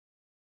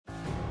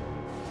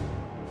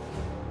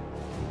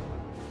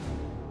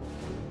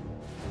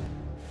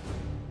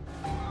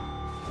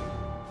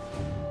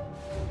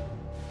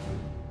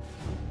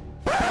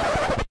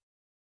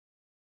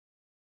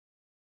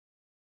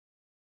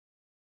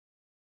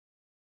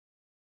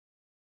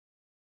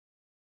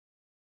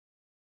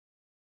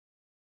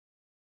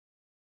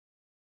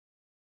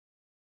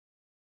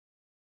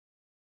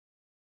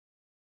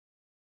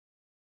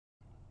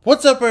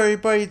What's up,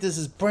 everybody? This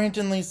is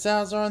Brandon Lee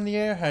Salazar on the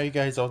air. How you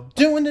guys all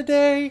doing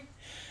today?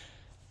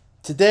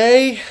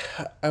 Today,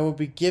 I will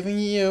be giving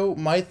you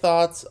my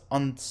thoughts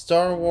on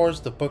Star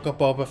Wars: The Book of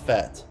Boba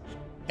Fett.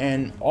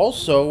 And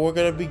also, we're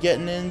going to be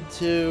getting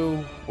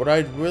into what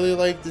I'd really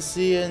like to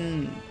see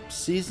in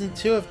Season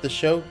 2 if the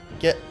show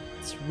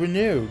gets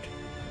renewed.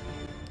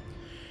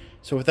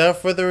 So without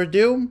further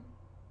ado,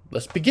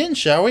 let's begin,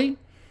 shall we?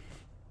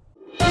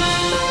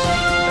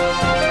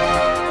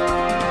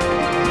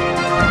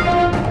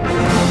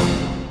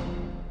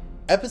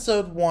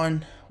 Episode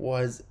 1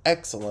 was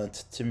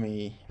excellent to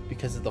me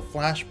because of the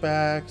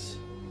flashbacks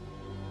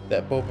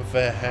that Boba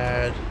Fett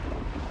had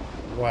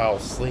while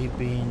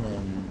sleeping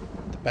in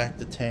the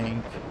bacta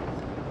tank.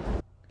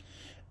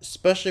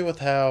 Especially with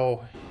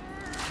how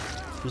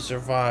he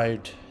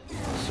survived the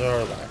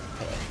Sarlacc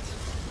pit.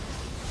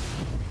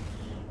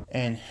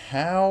 And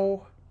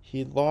how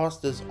he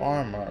lost his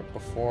armor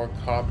before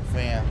Cobb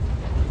Vanth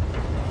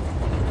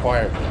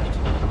acquired it.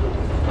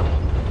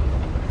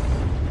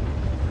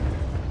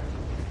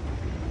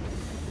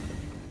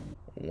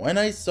 When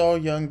I saw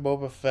young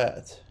Boba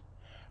Fett,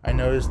 I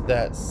noticed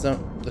that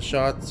the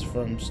shots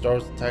from Star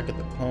Wars: Attack of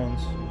the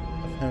Clones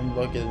of him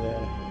looking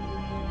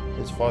at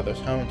his father's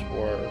helmet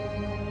were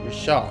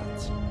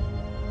reshot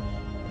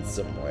in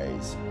some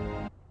ways.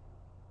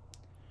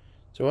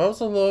 So I was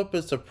a little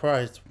bit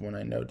surprised when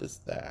I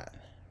noticed that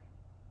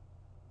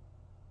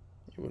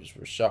it was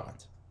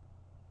reshot.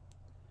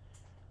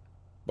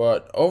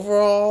 But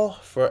overall,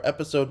 for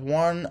episode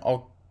 1,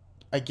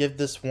 I give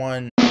this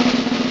one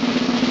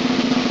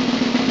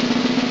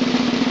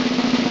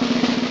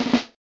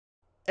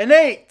an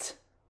 8!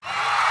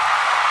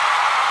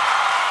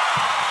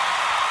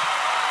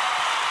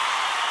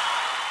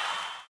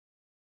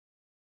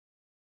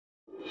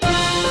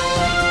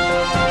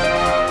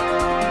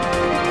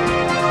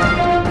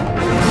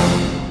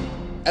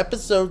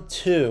 Episode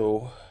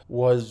 2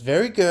 was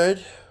very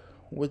good,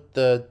 with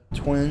the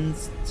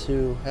twins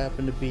to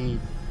happen to be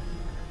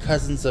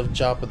cousins of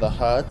Jabba the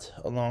Hutt,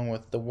 along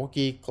with the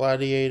Wookiee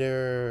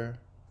gladiator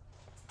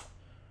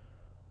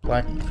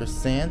Black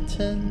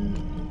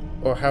Chrysanthemum,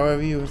 or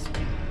however you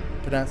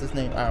pronounce his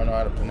name. I don't know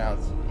how to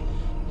pronounce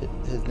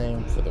his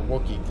name for the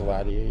Wookiee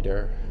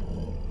gladiator.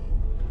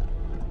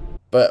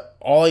 But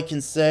all I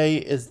can say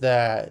is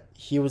that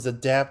he was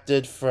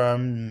adapted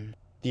from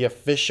the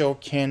official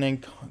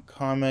canon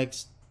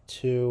comics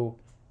to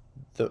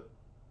the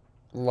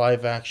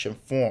live action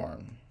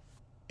form.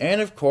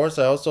 And of course,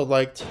 I also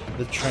liked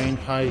the train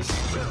heist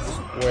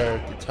where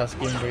the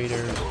Tusken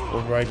Raiders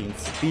were riding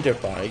speeder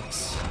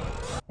bikes.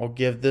 I'll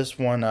give this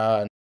one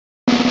a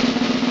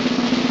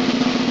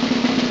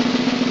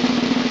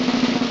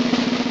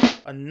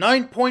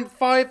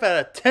 9.5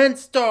 out of 10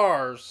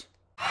 stars.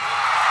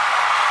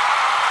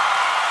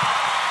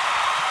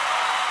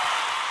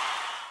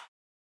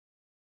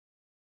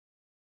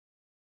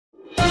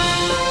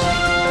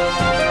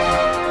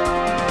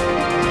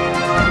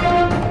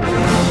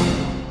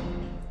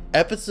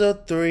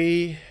 Episode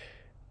 3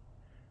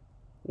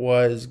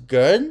 was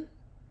good,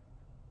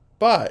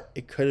 but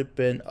it could have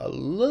been a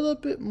little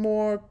bit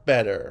more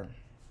better.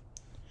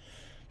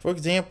 For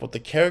example, the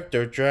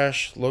character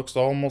Drash looks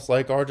almost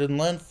like Arden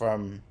Lin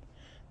from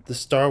the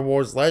Star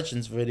Wars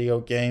Legends video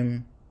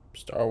game,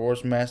 Star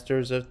Wars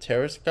Masters of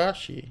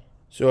Terasgashi.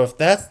 So if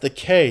that's the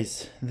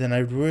case, then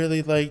I'd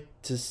really like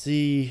to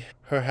see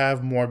her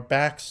have more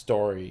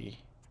backstory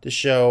to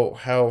show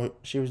how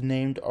she was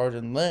named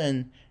Arden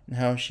Lin and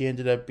how she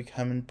ended up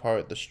becoming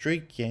part of the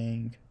Street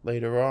Gang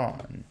later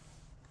on.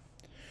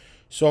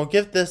 So I'll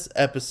give this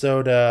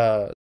episode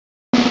a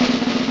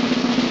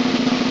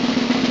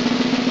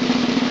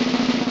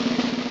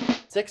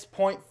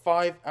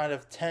 6.5 out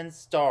of 10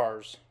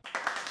 stars.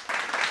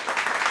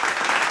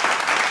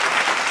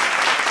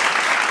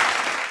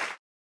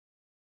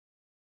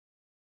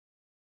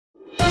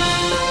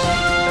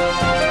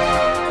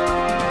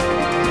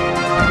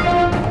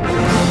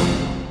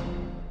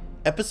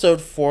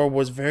 Episode 4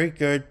 was very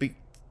good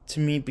to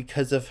me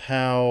because of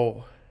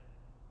how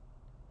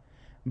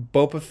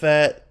Boba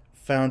Fett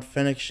found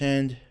Fennec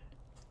Shand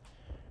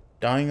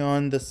dying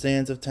on the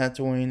sands of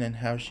Tatooine and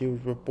how she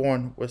was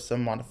reborn with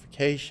some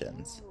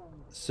modifications.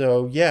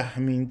 So yeah, I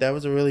mean, that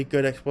was a really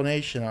good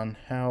explanation on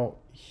how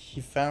he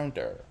found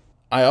her.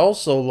 I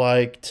also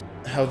liked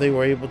how they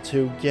were able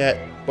to get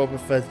Boba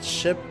Fett's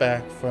ship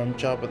back from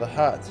Jabba the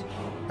Hutt.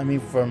 I mean,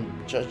 from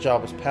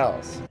Jabba's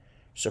palace.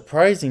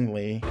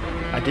 Surprisingly,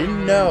 I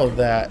didn't know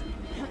that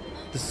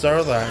the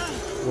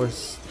Sarlacc was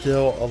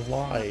still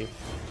alive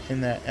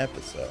in that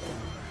episode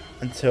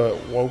until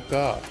it woke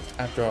up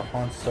after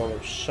Han Solo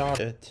shot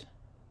it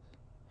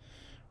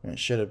when it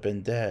should have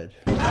been dead.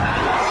 Chewie,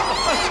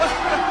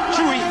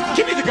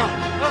 give me the gun!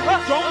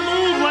 Don't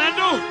move,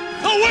 Lando!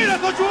 Oh wait, I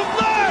thought you were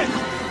blind!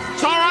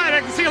 It's alright,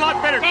 I can see a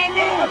lot better. Don't move!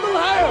 A little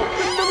higher!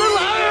 Just a little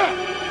higher!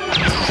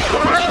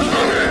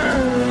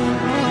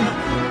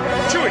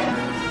 Chewie,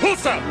 pull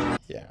some!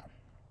 Yeah.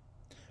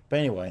 But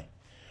anyway,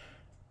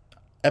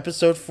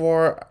 episode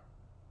 4,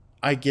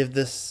 I give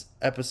this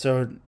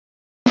episode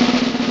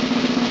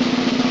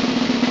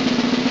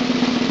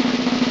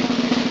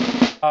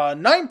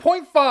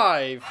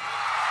 9.5.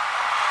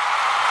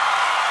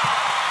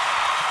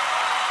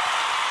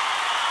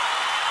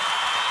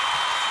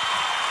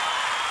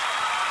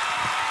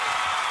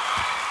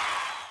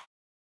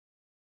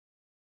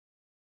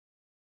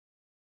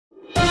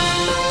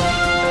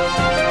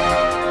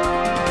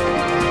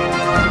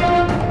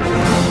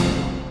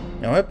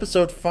 Now,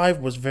 episode 5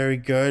 was very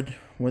good,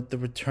 with the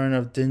return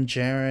of Din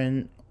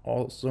Djarin,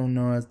 also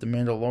known as the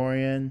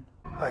Mandalorian.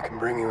 I can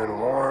bring you in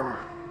warm,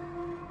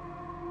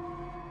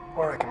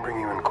 or I can bring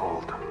you in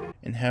cold.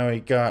 And how he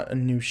got a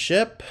new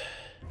ship.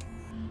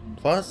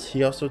 Plus,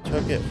 he also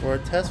took it for a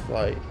test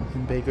flight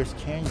in Baker's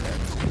Canyon.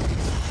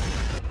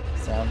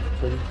 Sounds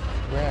pretty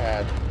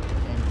rad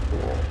and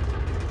cool.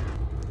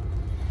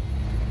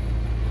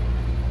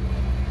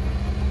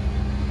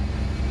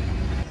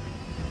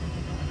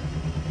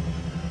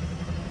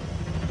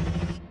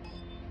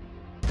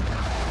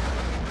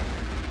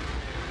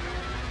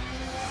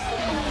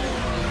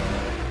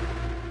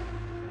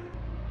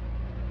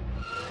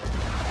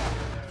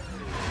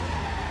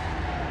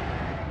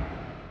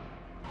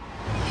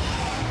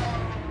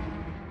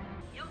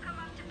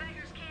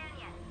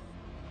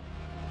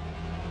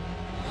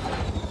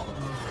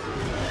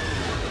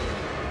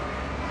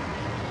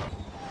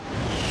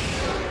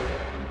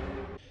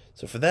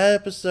 So for that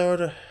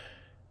episode,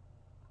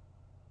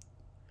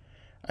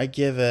 I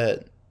give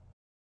it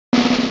a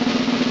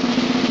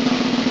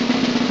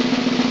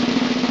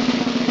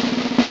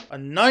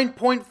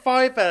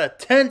 9.5 out of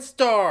 10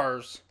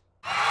 stars.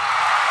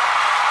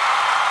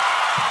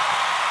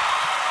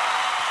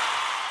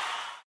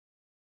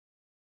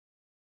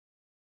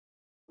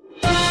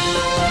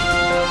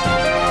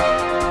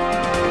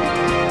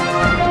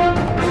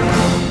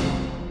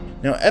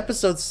 Now,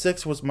 episode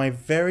 6 was my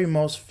very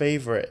most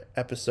favorite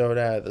episode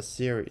out of the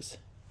series,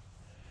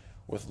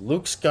 with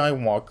Luke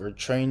Skywalker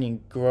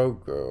training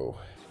Grogu.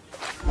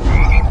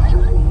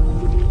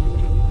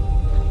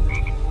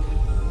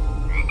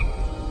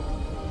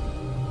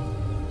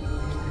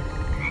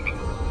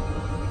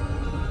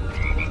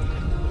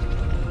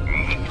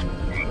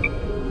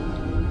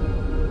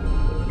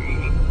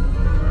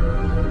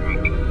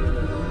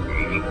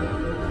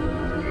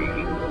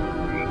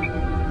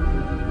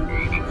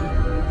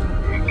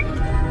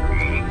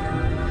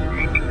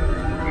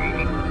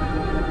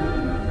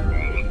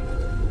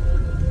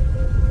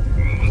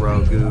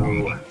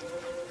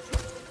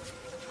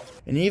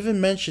 And even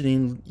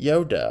mentioning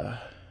Yoda.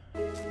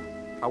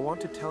 I want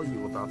to tell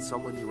you about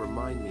someone you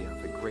remind me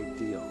of a great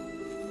deal.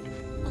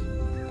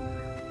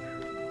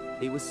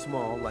 He was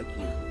small like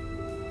you,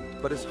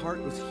 but his heart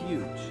was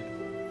huge,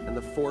 and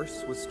the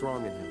Force was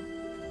strong in him.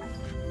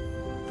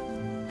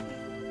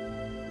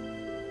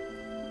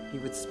 He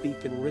would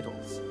speak in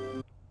riddles.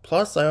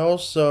 Plus, I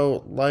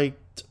also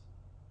liked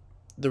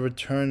the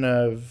return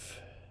of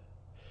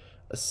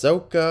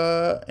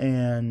Ahsoka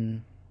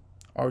and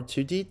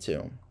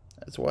R2-D2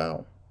 as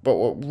well. But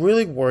what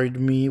really worried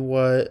me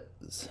was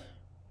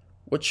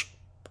which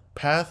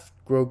path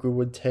Grogu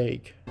would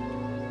take.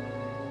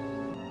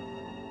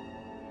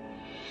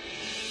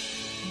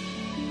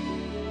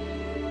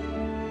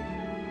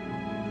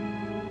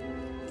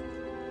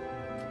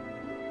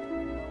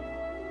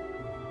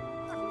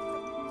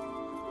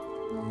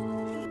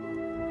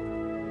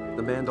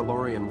 The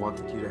Mandalorian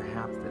wanted you to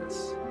have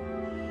this.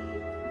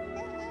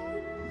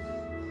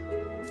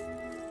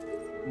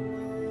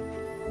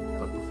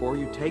 But before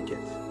you take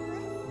it,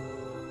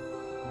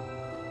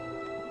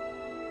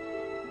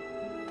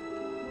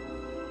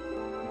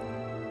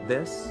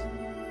 this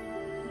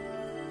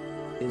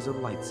is a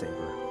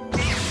lightsaber.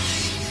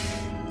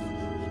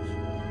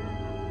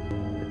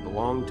 It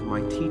belonged to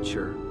my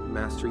teacher,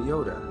 Master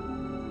Yoda.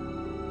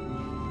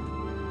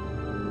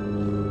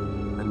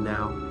 And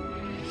now,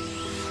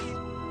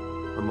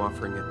 I'm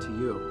offering it to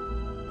you.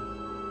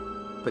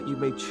 But you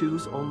may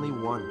choose only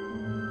one.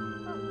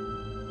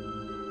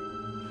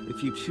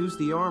 If you choose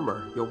the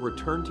armor, you'll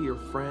return to your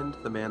friend,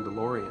 the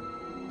Mandalorian.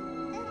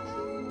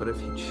 But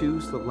if you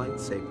choose the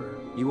lightsaber,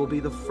 you will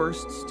be the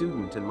first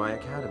student in my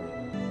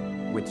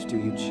academy. Which do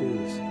you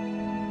choose?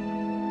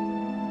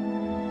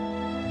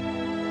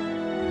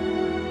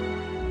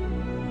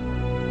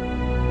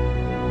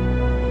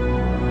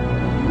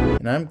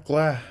 And I'm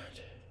glad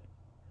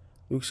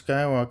Luke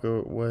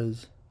Skywalker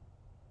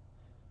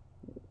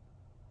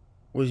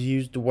was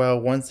used well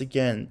once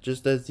again,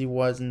 just as he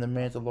was in The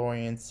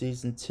Mandalorian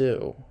Season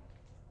 2.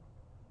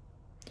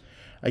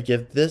 I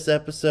give this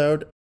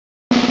episode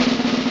a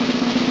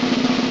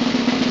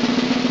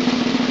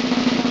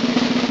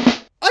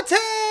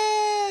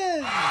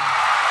 10!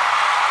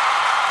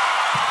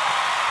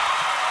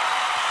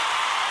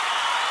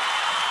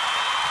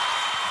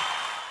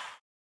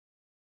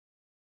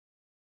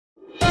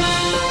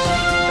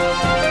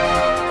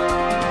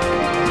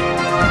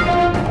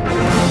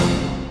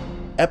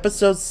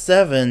 Episode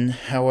 7,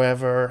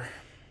 however,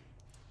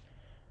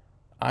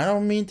 I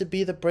don't mean to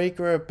be the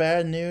breaker of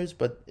bad news,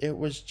 but it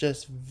was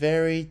just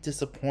very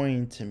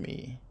disappointing to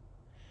me.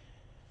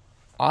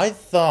 I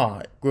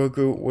thought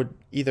Grogu would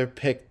either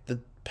pick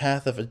the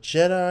path of a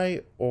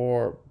Jedi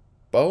or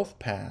both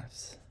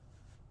paths.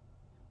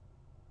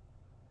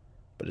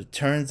 But it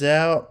turns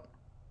out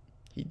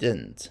he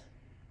didn't.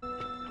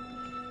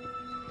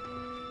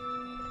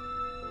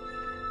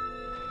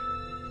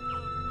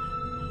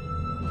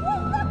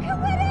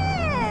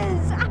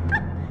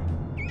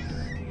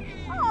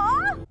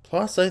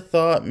 Plus, I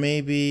thought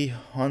maybe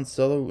Han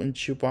Solo and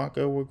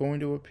Chewbacca were going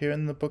to appear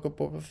in the Book of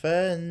Boba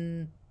Fett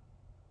and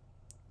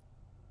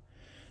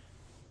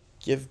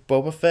give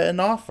Boba Fett an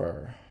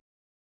offer.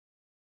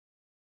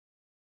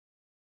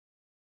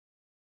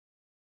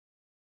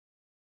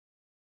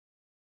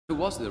 Who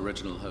was the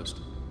original host?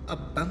 A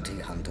bounty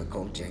hunter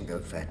called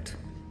Jango Fett.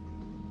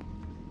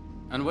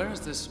 And where is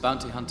this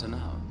bounty hunter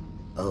now?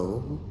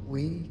 Oh,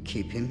 we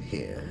keep him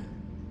here.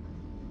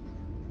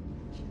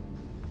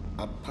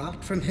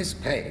 Apart from his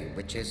pay,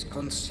 which is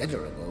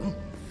considerable,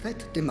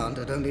 Fett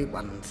demanded only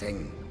one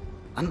thing.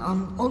 An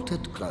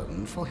unaltered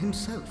clone for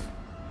himself.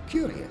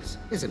 Curious,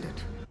 isn't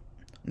it?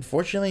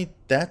 Unfortunately,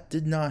 that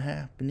did not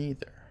happen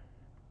either.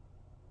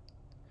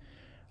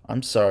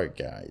 I'm sorry,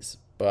 guys,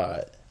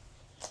 but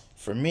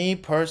for me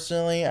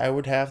personally, I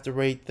would have to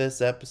rate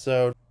this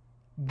episode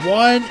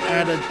 1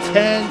 out of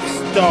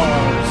 10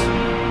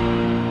 stars.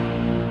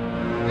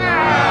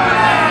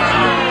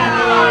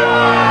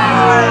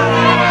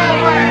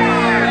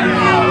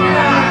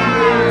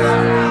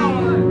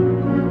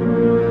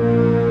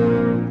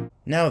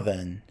 Now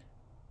then,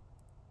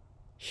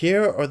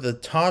 here are the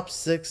top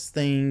 6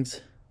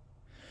 things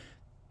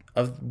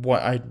of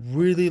what I'd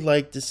really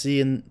like to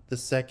see in the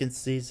second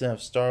season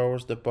of Star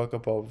Wars: The Book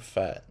of Boba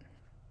Fett.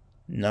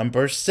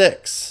 Number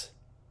 6.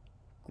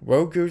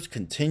 Grogu's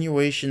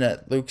continuation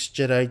at Luke's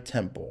Jedi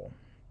Temple.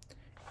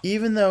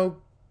 Even though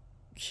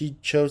he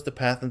chose the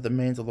path of the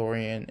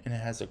Mandalorian and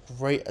has a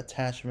great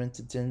attachment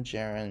to Din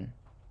Djarin,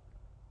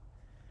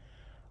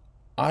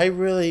 I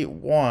really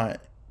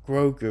want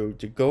Grogu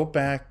to go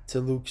back to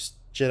Luke's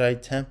Jedi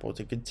Temple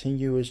to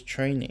continue his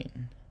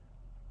training.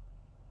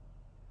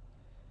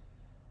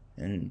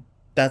 And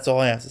that's all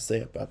I have to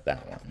say about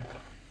that one.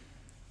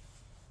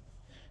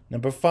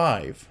 Number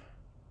 5.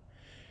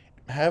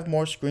 Have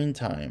more screen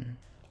time.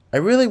 I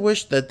really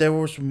wish that there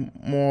was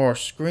more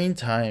screen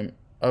time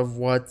of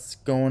what's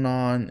going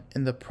on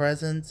in the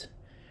present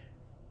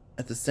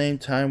at the same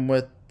time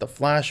with the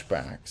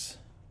flashbacks.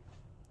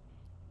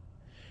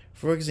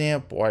 For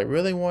example, I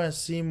really want to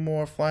see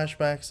more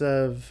flashbacks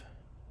of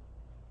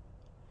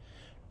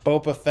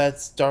Boba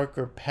Fett's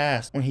darker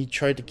past when he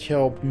tried to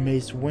kill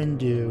Mace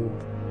Windu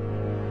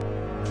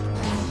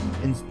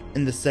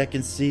in the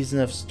second season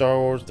of Star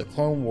Wars: The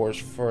Clone Wars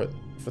for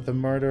the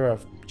murder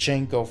of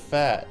Jango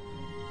Fett.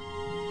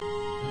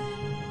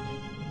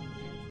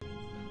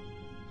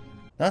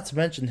 Not to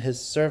mention his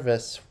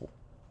service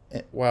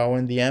while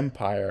in the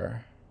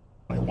Empire.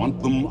 I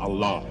want them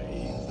alive.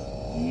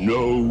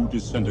 No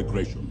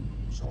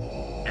disintegrations.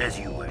 As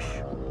you wish.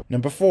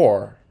 Number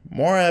 4.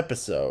 More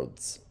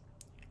episodes.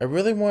 I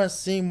really want to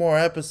see more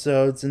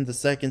episodes in the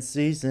second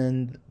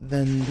season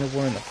than there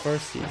were in the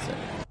first season,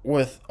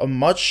 with a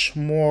much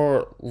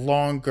more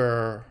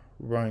longer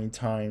running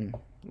time,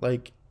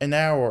 like an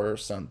hour or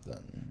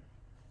something.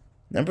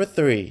 Number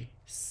 3.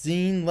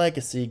 Scene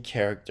legacy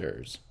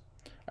characters.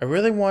 I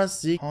really want to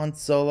see Han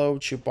Solo,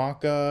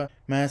 Chewbacca,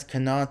 Maz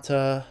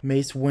Kanata,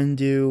 Mace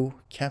Windu,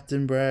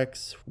 Captain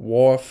Rex,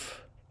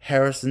 Worf,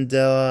 Harrison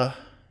Della,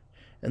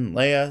 and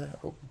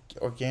Leia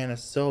Organa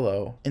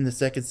Solo in the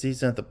second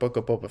season of the Book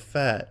of Boba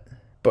Fett.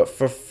 But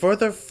for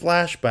further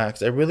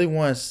flashbacks, I really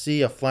want to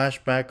see a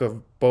flashback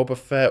of Boba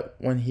Fett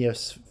when he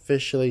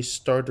officially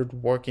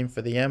started working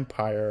for the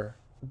Empire,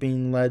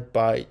 being led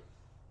by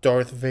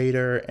Darth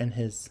Vader and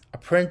his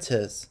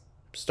apprentice,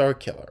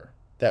 Starkiller.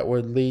 That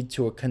would lead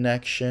to a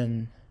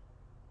connection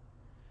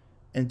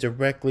and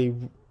directly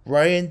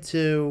right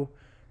into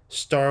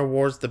Star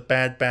Wars: The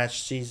Bad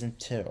Batch Season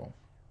 2.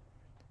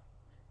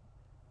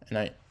 And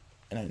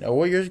I know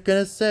what you're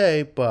gonna say,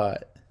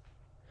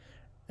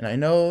 and I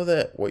know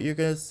that what you're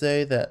gonna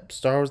say that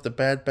Star Wars: The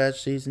Bad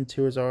Batch Season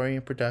 2 is already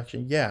in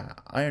production. Yeah,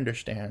 I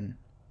understand.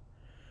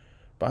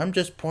 But I'm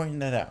just pointing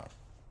that out.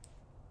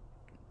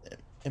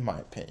 In my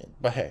opinion.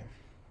 But hey,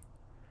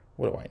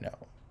 what do I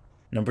know?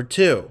 Number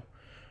 2.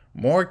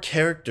 More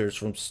characters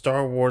from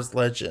Star Wars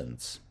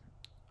Legends.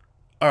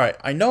 Alright,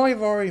 I know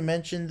I've already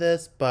mentioned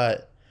this,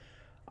 but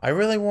I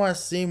really want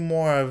to see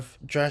more of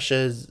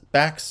Dresha's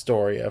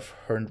backstory of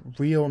her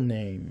real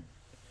name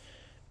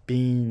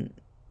being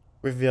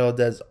revealed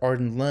as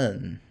Arden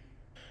Lynn,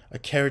 a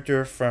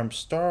character from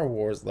Star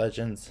Wars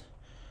Legends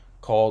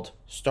called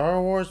Star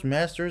Wars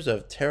Masters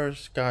of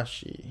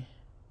Terasgashi.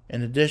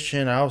 In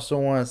addition, I also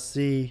want to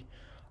see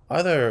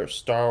other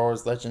Star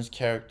Wars Legends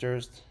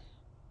characters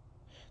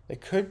that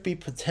could be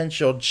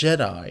potential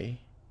Jedi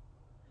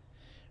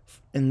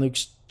in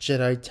Luke's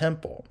Jedi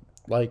Temple,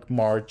 like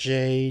Mara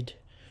Jade,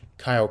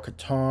 Kyle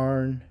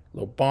Katarn,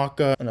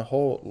 Lobaka, and a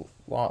whole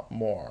lot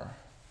more.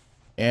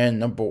 And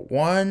number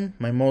 1,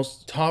 my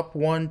most top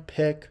 1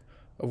 pick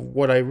of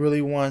what I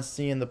really want to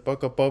see in the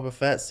Book of Boba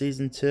Fett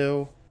Season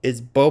 2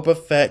 is Boba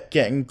Fett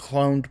getting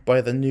cloned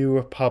by the New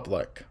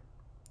Republic.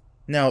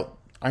 Now,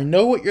 I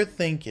know what you're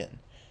thinking.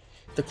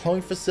 The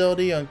cloning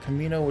facility on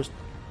Kamino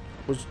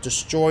was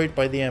destroyed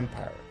by the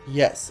Empire.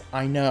 Yes,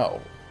 I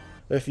know.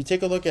 But if you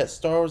take a look at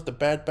Star Wars The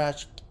Bad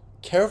Batch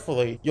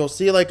carefully, you'll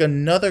see like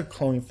another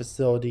cloning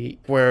facility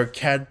where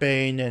Cad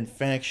Bane and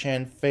Fennec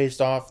Shand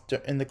faced off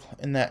in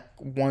that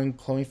one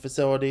cloning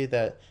facility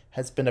that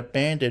has been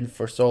abandoned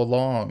for so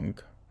long.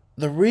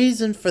 The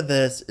reason for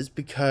this is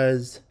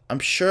because I'm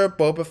sure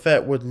Boba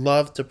Fett would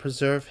love to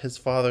preserve his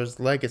father's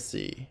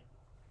legacy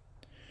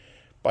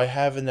by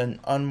having an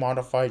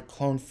unmodified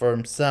clone for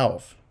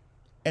himself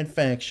and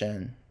Fennec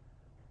Shand.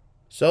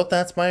 So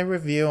that's my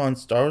review on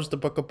Star Wars The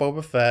Book of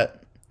Boba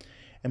Fett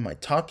and my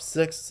top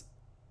 6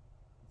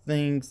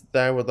 things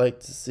that I would like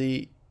to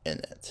see in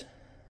it.